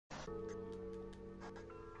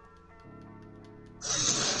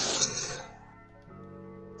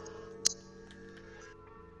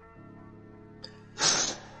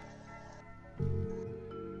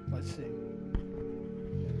Let's see.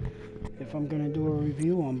 If I'm gonna do a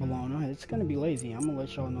review on Bellona, it's gonna be lazy. I'm gonna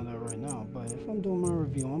let y'all know that right now. But if I'm doing my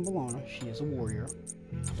review on Bellona, she is a warrior.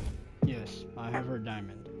 Yes, I have her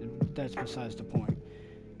diamond. That's besides the point.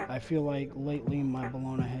 I feel like lately my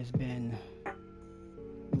Bellona has been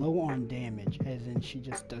low on damage, as in she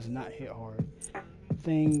just does not hit hard.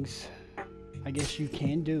 Things I guess you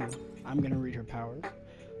can do. I'm gonna read her powers.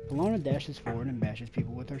 Bellona dashes forward and bashes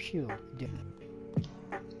people with her shield. Hit me.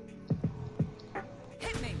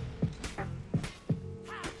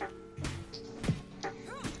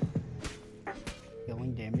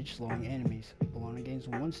 Dealing damage, slowing enemies. Bellona gains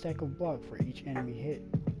 1 stack of block for each enemy hit.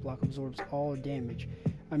 Block absorbs all damage.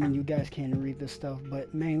 I mean, you guys can read this stuff,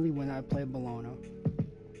 but mainly when I play Bellona,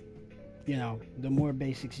 you know, the more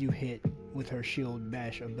basics you hit with her shield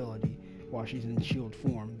bash ability while she's in shield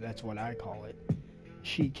form, that's what I call it,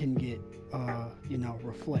 she can get, you know,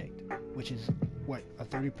 reflect, which is, what, a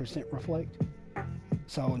 30% reflect?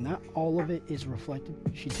 So not all of it is reflected.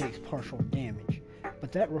 She takes partial damage.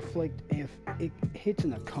 But that reflect, if it hits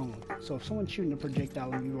in a cone, so if someone's shooting a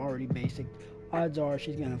projectile and you already basic, odds are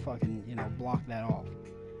she's gonna fucking, you know, block that off.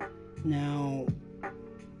 Now,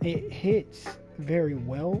 it hits very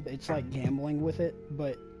well. It's like gambling with it,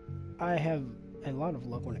 but I have a lot of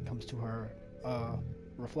luck when it comes to her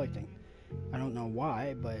reflecting. I don't know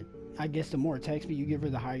why, but I guess the more attack speed you give her,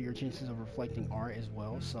 the higher your chances of reflecting are as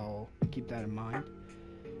well, so keep that in mind.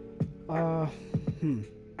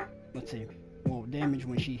 Let's see. Well, damage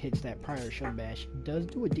when she hits that prior shield bash does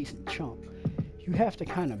do a decent chunk. You have to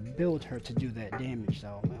kind of build her to do that damage,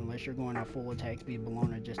 though, unless you're going at full attack speed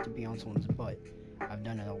Bellona just to be on someone's butt. I've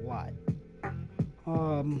done it a lot.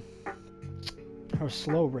 Her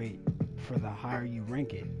slow rate, for the higher you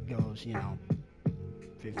rank it, goes, you know,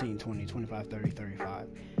 15, 20, 25, 30, 35.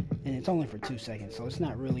 And it's only for 2 seconds, so it's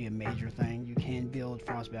not really a major thing. You can build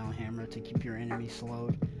Frostbound Hammer to keep your enemy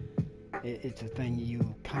slowed. It's a thing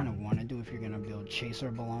you kind of want to do if you're going to build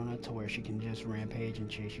Chaser Bellona to where she can just rampage and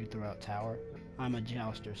chase you throughout tower. I'm a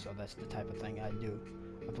jouster, so that's the type of thing I do.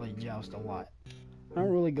 I play Joust a lot. I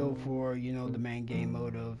don't really go for, you know, the main game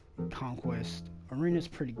mode of Conquest. Arena's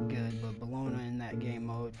pretty good, but Bellona in that game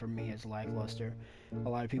mode for me is lackluster. A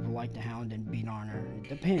lot of people like to hound and beat on her. It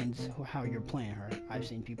depends how you're playing her. I've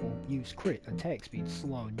seen people use crit, attack speed,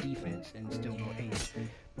 slow, defense, and still go ace.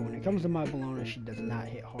 But when it comes to my Bellona, she does not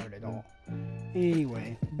hit hard at all.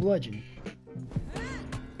 Anyway, bludgeon.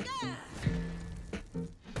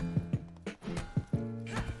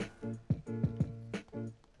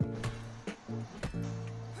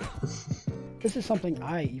 This is something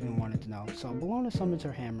I even wanted to know. So Bellona summons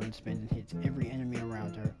her hammer and spins and hits every enemy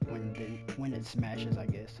around her when it smashes, I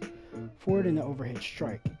guess. Forward in the overhead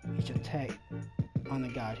strike. Each attack on the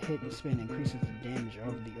god hit and spin increases the damage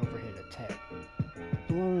of the overhead attack.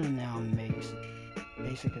 Bellona now makes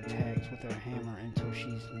basic attacks with her hammer until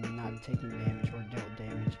she's not taking damage or dealt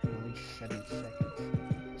damage in at least 7 seconds.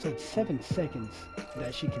 So it's 7 seconds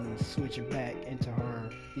that she can switch back into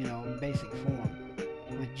her, you know, basic form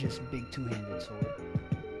with just big two-handed sword.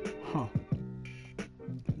 Huh.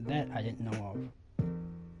 That I didn't know of.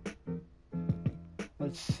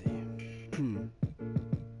 Let's see.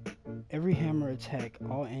 Every hammer attack,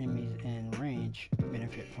 all enemies in range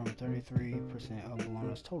benefit from 33% of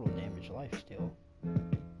Bellona's total damage lifesteal.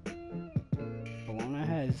 Bellona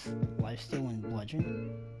has lifesteal and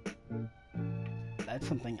bludgeon. That's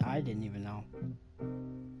something I didn't even know.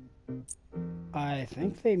 I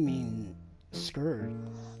think they mean Scourge.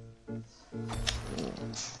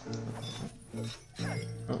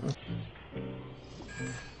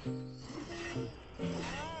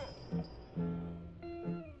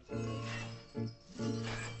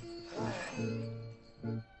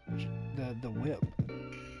 The whip.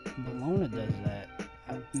 Bellona does that.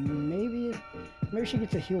 Maybe she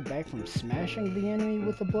gets a heal back from smashing the enemy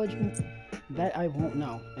with the bludgeon. That I won't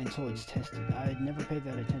know until it's tested. I never paid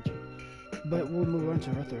that attention. But we'll move on to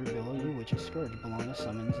her third ability, which is Scourge. Bellona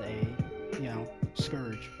summons a, you know,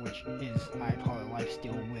 Scourge, which is, I call it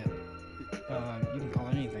Lifesteal Whip. You can call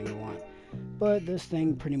it anything you want. But this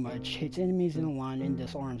thing pretty much hits enemies in a line and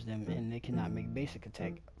disarms them, and they cannot make basic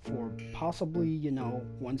attack for possibly, you know,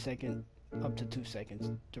 1 second up to 2 seconds,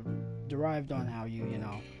 derived on how you, you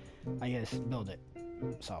know, I guess, build it.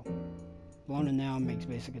 So, Bellona now makes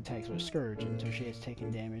basic attacks with Scourge until she has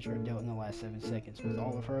taken damage or dealt in the last 7 seconds. With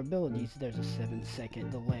all of her abilities, there's a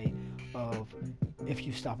 7-second delay of if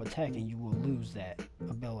you stop attacking, you will lose that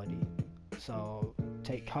ability. So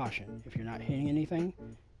take caution. If you're not hitting anything,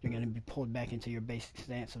 you're going to be pulled back into your basic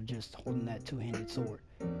stance of just holding that two-handed sword.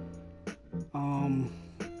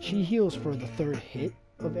 She heals for the third hit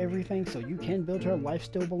of everything, so you can build her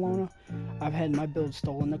lifesteal Bellona. I've had my build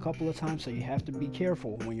stolen a couple of times, so you have to be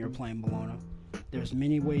careful when you're playing Bellona. There's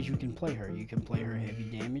many ways you can play her. You can play her heavy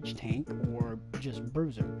damage, tank, or just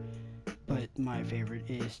bruiser. But my favorite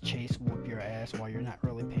is chase, whoop your ass while you're not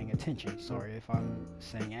really paying attention. Sorry if I'm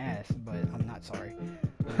saying ass, but I'm not sorry.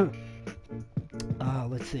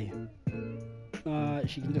 Let's see.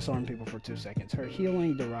 She can disarm people for 2 seconds. Her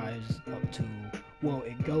healing derives up to, well,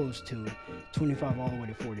 it goes to 25 all the way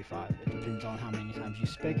to 45. It depends on how many times you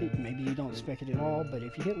spec it. Maybe you don't spec it at all, but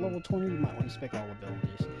if you hit level 20, you might want to spec all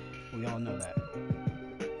abilities. We all know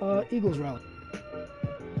that. Eagles Rally.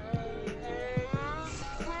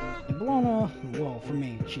 Bellona, well, for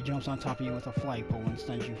me, she jumps on top of you with a flagpole and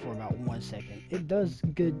stuns you for about 1 second. It does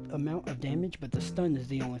good amount of damage, but the stun is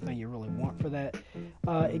the only thing you really want for that.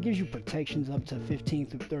 It gives you protections up to 15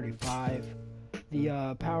 through 35.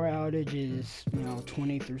 The power outage is,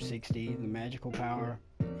 20 through 60. The magical power,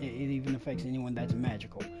 it even affects anyone that's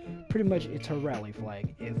magical. Pretty much, it's her rally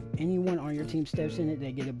flag. If anyone on your team steps in it,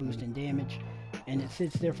 they get a boost in damage, and it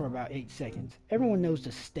sits there for about 8 seconds. Everyone knows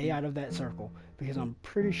to stay out of that circle, because I'm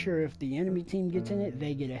pretty sure if the enemy team gets in it,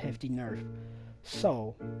 they get a hefty nerf.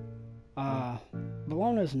 So,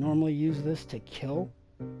 Bellonas normally use this to kill,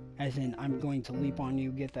 as in I'm going to leap on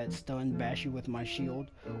you, get that stun, bash you with my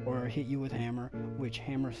shield, or hit you with hammer, which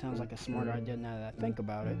hammer sounds like a smart idea now that I think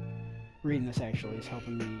about it. Reading this actually is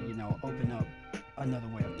helping me, open up another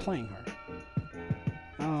way of playing her.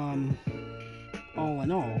 All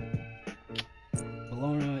in all,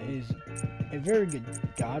 Bellona is a very good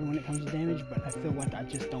god when it comes to damage, but I feel like I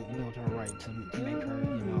just don't build her right to make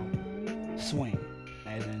her, swing.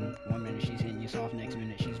 As in, 1 minute she's hitting you soft, next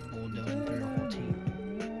minute she's bulldozing through your whole team.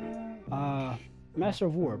 Master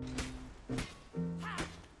of Warp.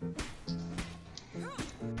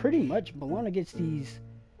 Pretty much, Bellona gets these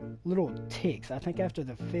little ticks. I think after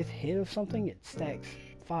the 5th hit of something, it stacks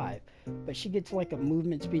 5. But she gets like a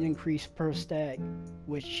movement speed increase per stack,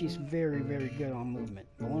 which she's very, very good on movement.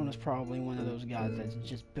 Bellona's probably one of those guys that's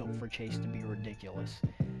just built for chase to be ridiculous.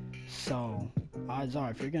 So, odds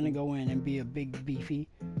are, if you're going to go in and be a big beefy,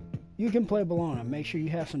 you can play Bellona. Make sure you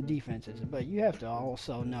have some defenses, but you have to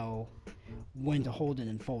also know when to hold it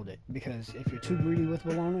and fold it, because if you're too greedy with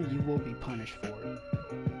Bellona, you will be punished for it.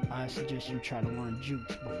 I suggest you try to learn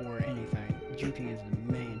jukes before anything. Juking is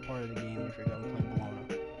the main part of the game if you're going to play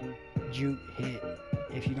Bellona. Juke, hit,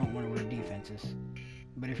 if you don't want to wear defenses.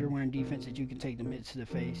 But if you're wearing defenses, you can take them hits to the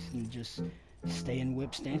face and just stay in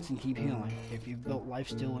whip stance and keep healing. If you've built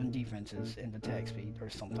lifesteal and defenses and attack speed or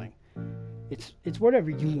something. It's whatever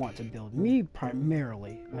you want to build. Me,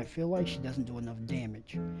 primarily, I feel like she doesn't do enough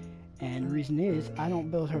damage. And the reason is, I don't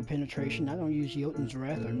build her penetration, I don't use Jotun's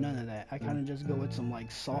Wrath or none of that. I kind of just go with some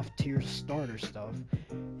like soft tier starter stuff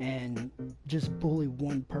and just bully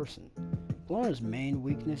one person. Bellona's main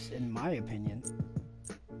weakness, in my opinion,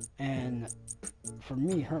 and for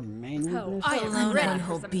me, her main weakness Bellona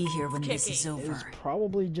will be here when this is over. is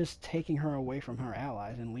probably just taking her away from her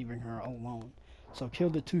allies and leaving her alone. So kill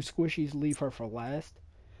the 2 squishies, leave her for last.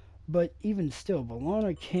 But even still,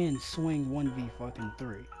 Bellona can swing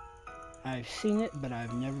 1v3. I've seen it, but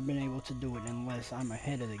I've never been able to do it unless I'm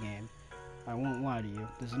ahead of the game. I won't lie to you,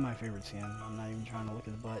 this is my favorite skin. I'm not even trying to look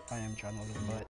at the butt, I am trying to look at the butt.